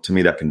 you know, to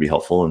me, that can be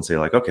helpful and say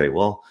like, okay,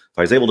 well, if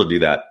I was able to do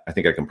that, I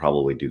think I can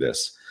probably do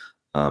this.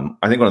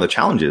 I think one of the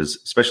challenges,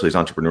 especially as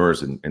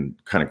entrepreneurs and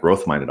kind of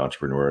growth-minded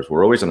entrepreneurs,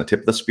 we're always on the tip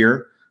of the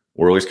spear.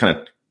 We're always kind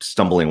of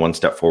stumbling one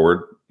step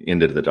forward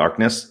into the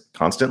darkness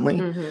constantly.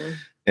 Mm-hmm.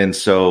 And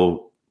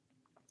so,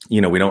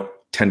 you know, we don't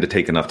tend to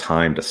take enough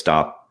time to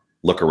stop,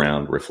 look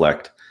around,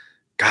 reflect.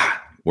 God,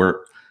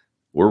 we're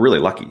really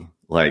lucky.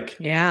 Like,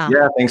 yeah,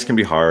 things can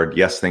be hard.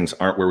 Yes, things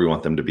aren't where we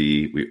want them to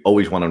be. We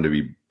always want them to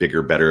be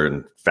bigger, better,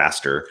 and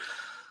faster.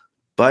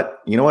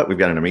 But you know what? We've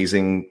got an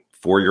amazing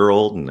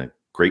 4-year-old and a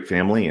great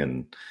family,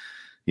 and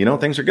you know,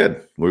 things are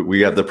good. We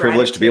have the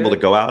privilege to be able to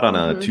go out on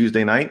a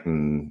Tuesday night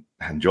and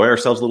enjoy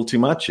ourselves a little too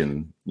much.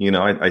 And, you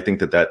know, I think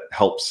that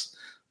helps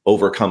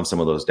overcome some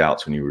of those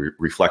doubts when you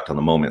reflect on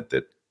the moment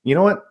that, you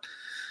know what,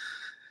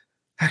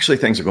 actually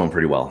things are going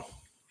pretty well.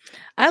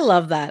 I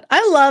love that.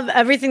 I love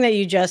everything that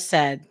you just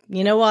said.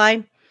 You know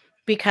why?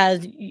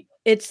 Because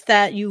it's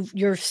that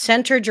you're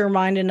centered your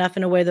mind enough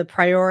in a way the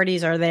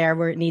priorities are there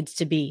where it needs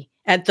to be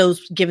at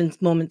those given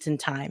moments in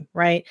time,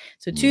 right?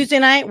 So Tuesday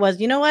night was,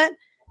 you know what?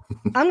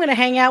 I'm going to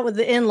hang out with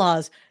the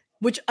in-laws,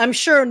 which I'm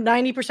sure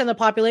 90% of the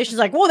population is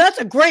like, whoa, that's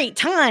a great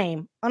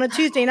time on a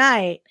Tuesday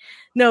night.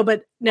 No,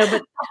 but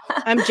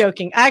I'm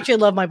joking. I actually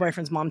love my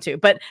boyfriend's mom too.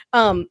 But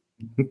that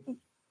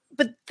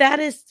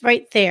is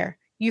right there.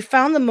 You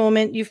found the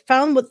moment, you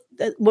found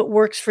what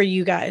works for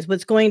you guys,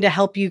 what's going to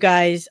help you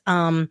guys,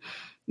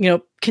 you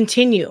know,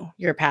 continue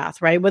your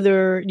path, right?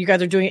 Whether you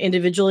guys are doing it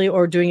individually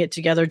or doing it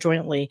together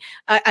jointly.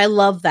 I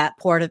love that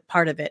part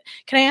of it.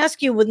 Can I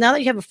ask you, now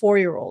that you have a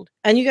 4-year-old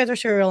and you guys are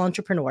serial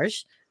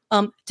entrepreneurs,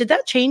 did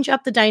that change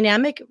up the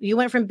dynamic? You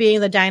went from being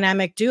the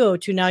dynamic duo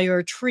to now you're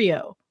a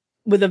trio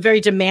with a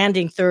very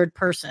demanding third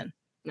person.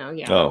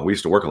 Oh, we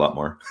used to work a lot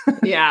more.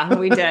 Yeah,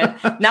 we did.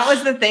 That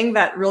was the thing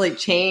that really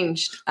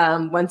changed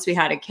once we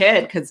had a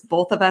kid, because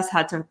both of us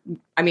had to,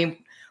 I mean,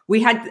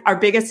 we had our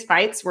biggest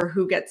fights were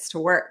who gets to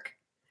work.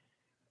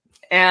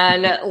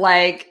 And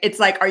like, it's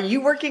like, are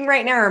you working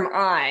right now or am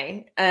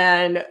I?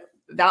 And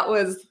that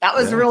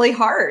was really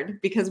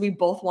hard because we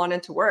both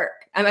wanted to work.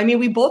 I mean,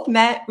 we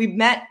met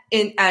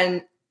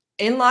in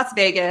Las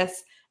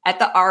Vegas at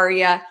the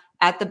Aria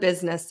at the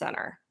business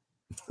center.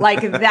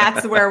 Like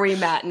that's where we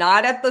met,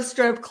 not at the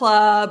strip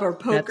club or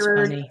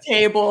poker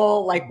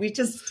table. Like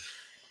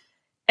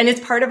and it's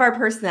part of our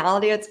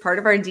personality. It's part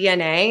of our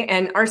DNA.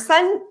 And our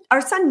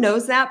son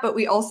knows that, but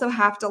we also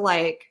have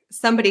to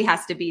somebody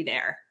has to be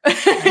there.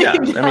 Yeah.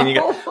 You know? I mean,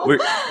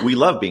 we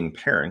love being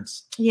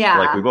parents. Yeah.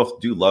 Like we both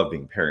do love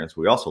being parents.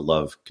 We also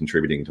love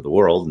contributing to the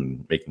world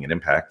and making an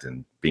impact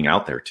and being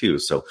out there too.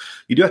 So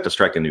you do have to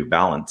strike a new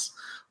balance.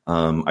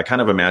 I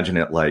kind of imagine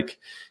it like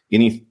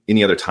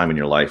any other time in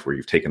your life where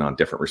you've taken on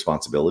different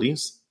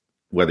responsibilities,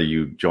 whether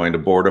you joined a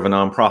board of a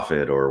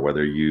nonprofit or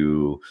whether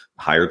you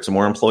hired some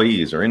more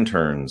employees or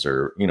interns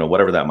or, you know,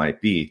 whatever that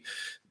might be.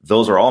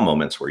 Those are all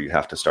moments where you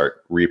have to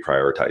start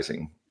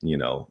reprioritizing.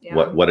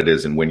 what it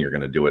is and when you're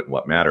going to do it and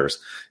what matters.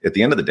 At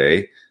the end of the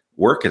day,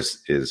 work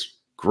is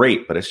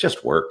great, but it's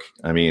just work.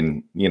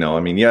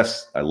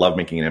 Yes, I love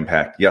making an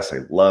impact. Yes, I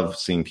love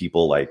seeing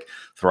people like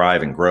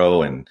thrive and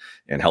grow and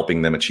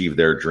helping them achieve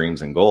their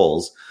dreams and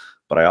goals.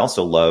 But I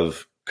also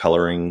love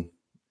coloring,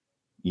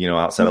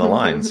 outside of the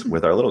lines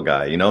with our little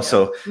guy,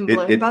 so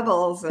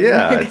bubbles.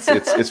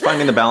 It's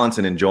finding the balance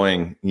and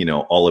enjoying,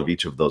 all of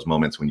each of those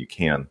moments when you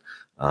can,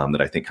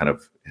 that I think kind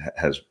of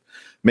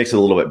makes it a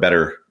little bit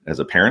better as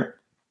a parent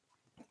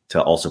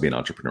to also be an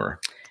entrepreneur.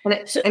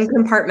 And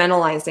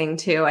compartmentalizing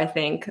too, I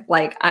think.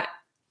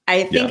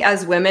 I think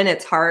as women,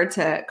 it's hard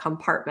to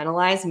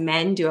compartmentalize.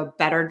 Men do a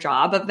better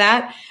job of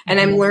that.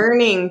 And I'm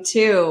learning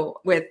too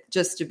with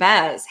just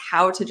Jabez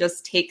how to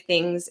just take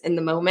things in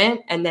the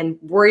moment and then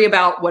worry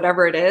about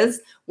whatever it is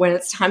when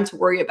it's time to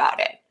worry about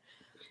it.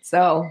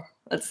 So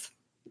that's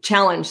a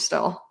challenge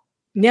still.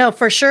 No,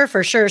 for sure.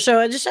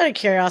 So just out of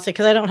curiosity,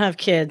 because I don't have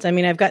kids.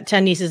 I've got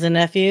 10 nieces and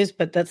nephews,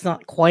 but that's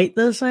not quite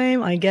the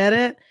same. I get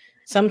it.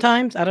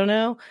 Sometimes, I don't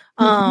know.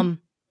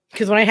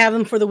 Because when I have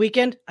them for the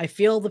weekend, I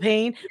feel the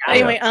pain. But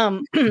anyway,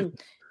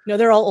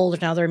 they're all older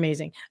now. They're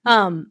amazing.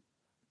 All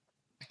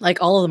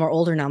of them are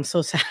older now. I'm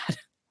so sad.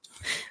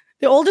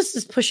 The oldest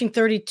is pushing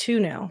 32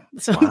 now.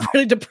 So I'm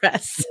pretty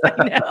depressed.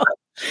 I know.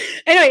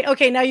 Anyway,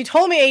 okay. Now you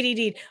told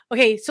me ADD.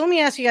 Okay. So let me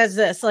ask you guys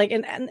this,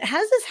 and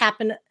has this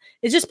happened?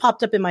 It just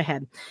popped up in my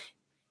head.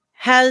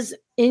 Has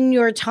in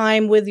your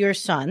time with your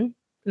son,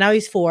 now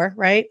he's 4,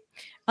 right?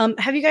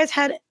 Have you guys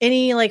had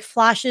any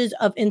flashes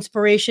of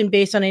inspiration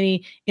based on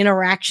any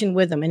interaction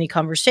with them? Any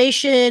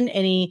conversation?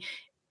 Any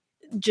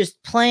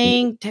just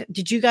playing?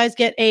 Did you guys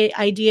get an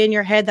idea in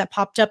your head that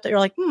popped up that you're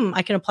like,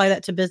 I can apply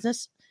that to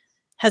business?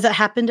 Has that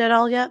happened at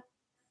all yet?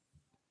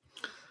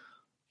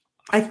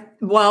 I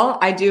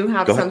do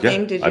have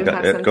something. Did you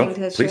have something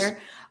to share?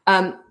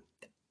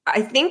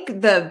 I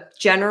think the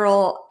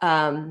general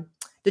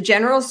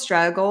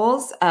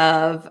struggles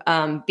of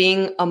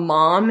being a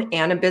mom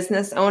and a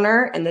business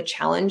owner and the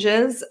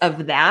challenges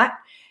of that,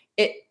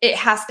 it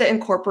has to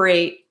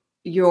incorporate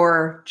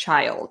your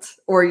child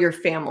or your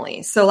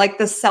family. So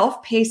the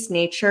self-paced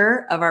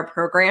nature of our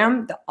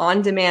program, the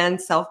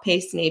on-demand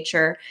self-paced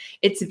nature,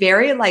 it's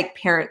very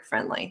parent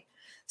friendly.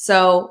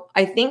 So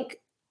I think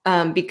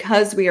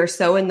because we are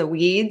so in the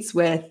weeds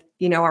with,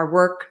 our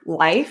work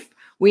life,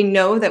 we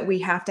know that we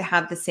have to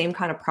have the same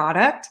kind of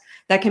product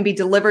that can be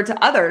delivered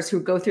to others who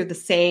go through the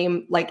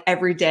same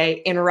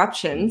everyday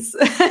interruptions,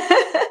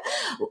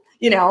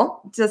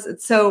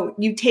 just so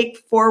you take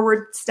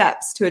forward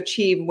steps to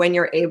achieve when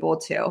you're able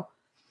to.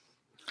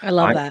 I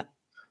love that.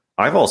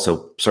 I've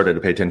also started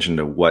to pay attention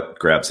to what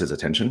grabs his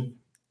attention.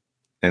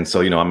 And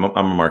so, I'm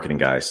a marketing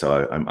guy.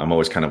 So I'm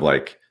always kind of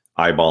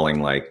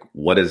eyeballing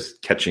what is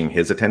catching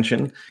his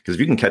attention. Because if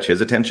you can catch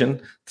his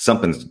attention,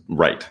 something's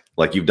right.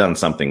 You've done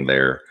something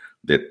there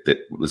that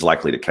was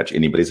likely to catch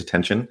anybody's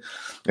attention.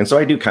 And so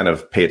I do kind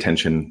of pay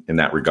attention in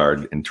that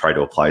regard and try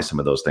to apply some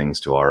of those things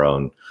to our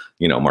own,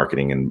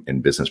 marketing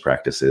and business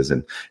practices.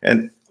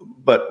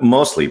 But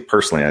mostly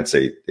personally, I'd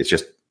say it's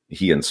just,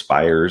 he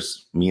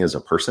inspires me as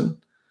a person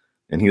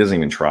and he doesn't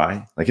even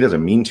try. He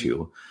doesn't mean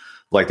to.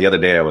 The other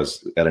day I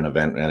was at an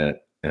event,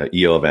 at an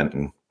EO event,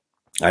 and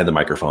I had the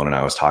microphone and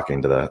I was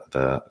talking to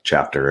the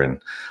chapter,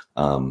 and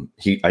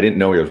I didn't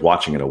know he was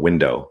watching in a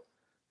window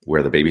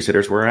where the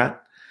babysitters were at.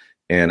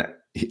 And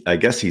I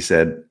guess he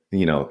said,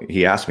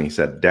 he asked me, he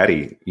said,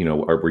 "Daddy,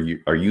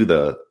 are you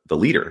the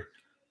leader?"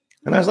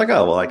 And I was like,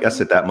 "Oh, well, I guess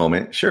at that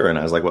moment, sure." And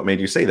I was like, "What made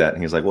you say that?"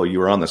 And he's like, "Well, you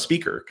were on the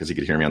speaker," because he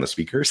could hear me on the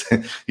speakers.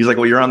 He's like,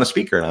 "Well, you're on the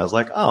speaker." And I was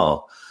like,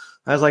 "Oh,"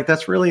 I was like,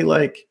 "That's really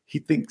he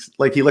thinks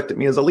he looked at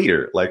me as a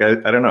leader." I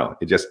don't know.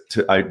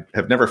 I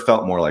have never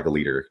felt more like a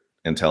leader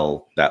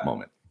until that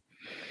moment.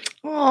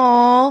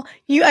 Oh,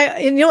 you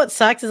know what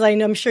sucks is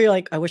I'm sure you're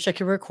like, I wish I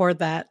could record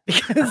that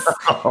because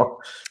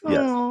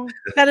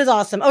that is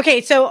awesome.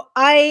 Okay. So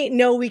I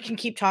know we can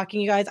keep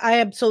talking, you guys. I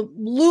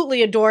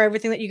absolutely adore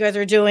everything that you guys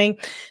are doing.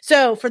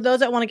 So for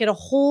those that want to get a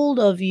hold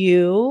of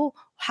you,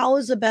 how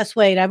is the best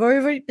way? And I've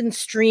already been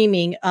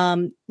streaming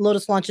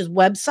Lotus Launch's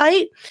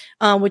website,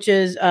 which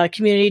is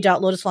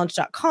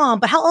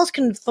community.lotuslaunch.com. But how else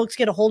can folks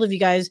get a hold of you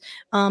guys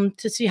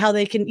to see how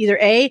they can either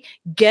A,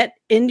 get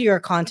into your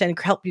content and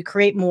help you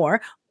create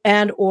more,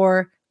 and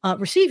or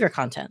receive your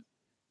content?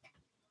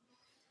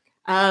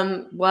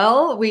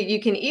 You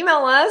can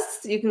email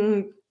us.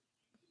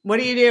 What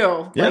do you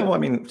do?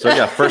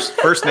 Yeah,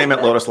 first name at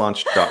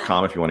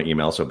lotuslaunch.com if you want to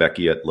email. So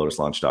Becky at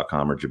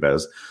lotuslaunch.com or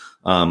Jabez.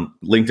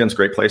 LinkedIn's a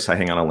great place. I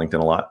hang out on LinkedIn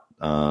a lot.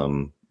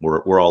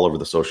 We're all over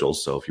the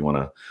socials. So if you want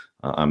to,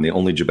 I'm the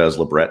only Jabez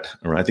LeBret,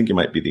 or I think you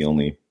might be the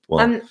only.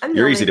 Well,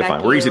 you're easy to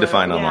find. We're easy to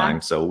find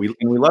online. So we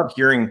love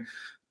hearing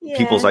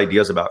people's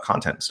ideas about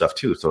content and stuff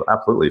too. So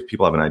absolutely, if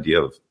people have an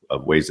idea of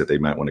ways that they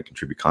might want to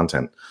contribute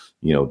content,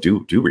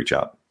 do reach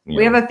out.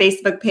 We have a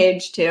Facebook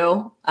page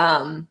too.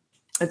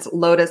 It's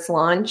Lotus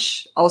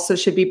Launch. Also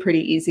should be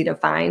pretty easy to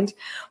find.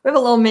 We have a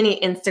little mini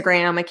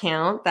Instagram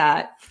account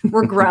that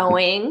we're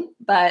growing,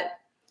 but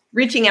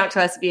reaching out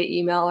to us via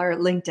email or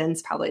LinkedIn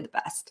is probably the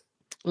best.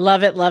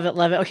 Love it, love it,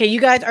 love it. Okay, you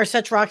guys are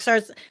such rock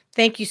stars.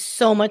 Thank you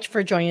so much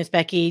for joining us,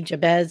 Becky,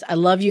 Jabez. I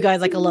love you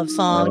guys like a love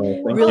song.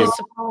 Thank Really, you.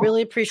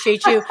 really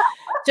appreciate you.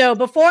 So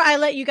before I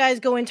let you guys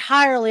go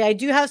entirely, I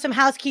do have some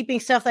housekeeping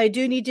stuff that I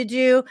do need to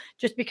do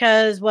just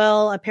because,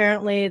 well,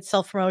 apparently it's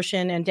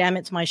self-promotion and damn,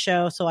 it's my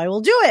show. So I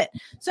will do it.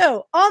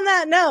 So on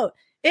that note,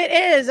 it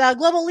is a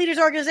Global Leaders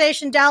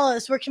Organization,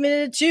 Dallas. We're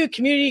committed to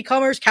community,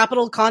 commerce,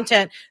 capital,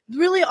 content.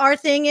 Really, our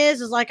thing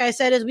is like I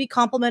said, is we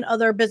complement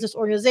other business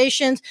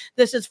organizations.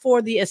 This is for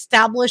the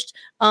established,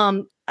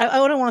 I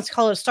don't want to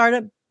call it a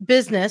startup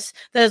business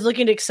that is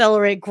looking to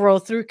accelerate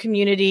growth through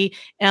community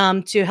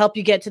to help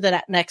you get to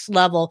that next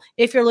level.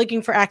 If you're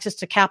looking for access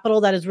to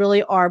capital, that is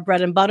really our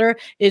bread and butter,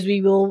 is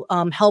we will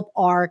help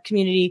our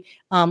community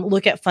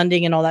look at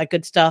funding and all that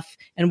good stuff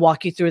and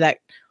walk you through that,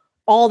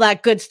 all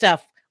that good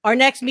stuff. Our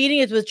next meeting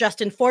is with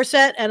Justin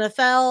Forsett,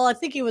 NFL. I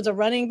think he was a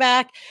running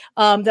back.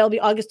 That'll be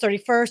August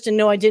 31st. And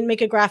no, I didn't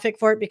make a graphic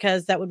for it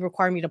because that would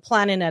require me to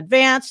plan in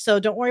advance. So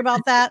don't worry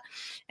about that.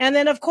 And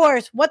then, of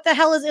course, what the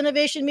hell is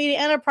Innovation Media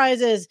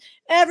Enterprises?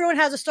 Everyone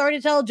has a story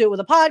to tell. Do it with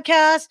a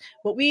podcast.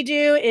 What we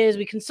do is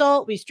we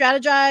consult, we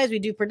strategize, we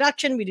do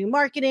production, we do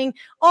marketing,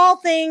 all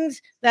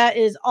things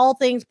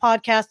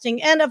podcasting.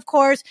 And of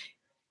course,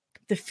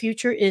 the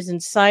future is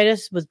inside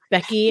us with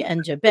Becky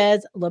and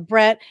Jabez,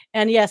 LeBret.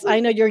 And yes, I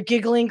know you're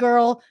giggling,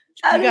 girl.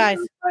 That you guys.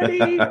 is so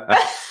funny.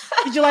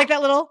 Did you like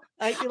that little?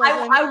 I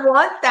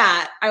want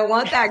that. I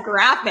want that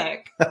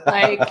graphic.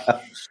 Like,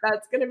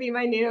 that's going to be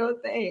my new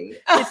thing.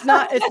 It's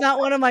not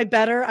one of my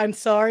better. I'm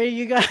sorry,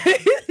 you guys.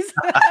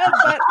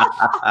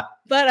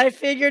 but I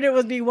figured it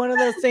would be one of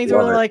those things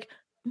where they're like,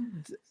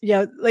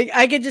 yeah, like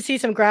I get to see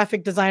some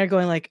graphic designer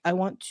going like, I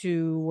want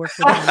to work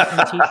with them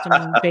and teach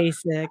them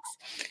basics.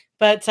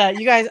 But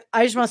you guys,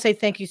 I just want to say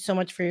thank you so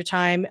much for your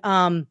time.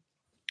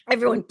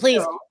 Everyone,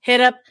 please hit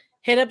up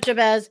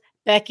Jabez,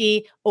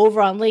 Becky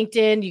over on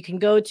LinkedIn. You can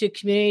go to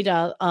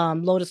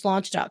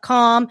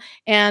community.lotuslaunch.com.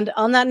 And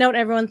on that note,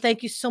 everyone,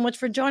 thank you so much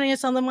for joining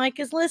us on The Mic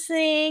is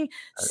Listening.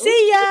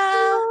 See ya.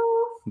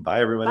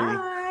 Bye, everybody.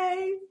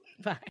 Bye.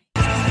 Bye.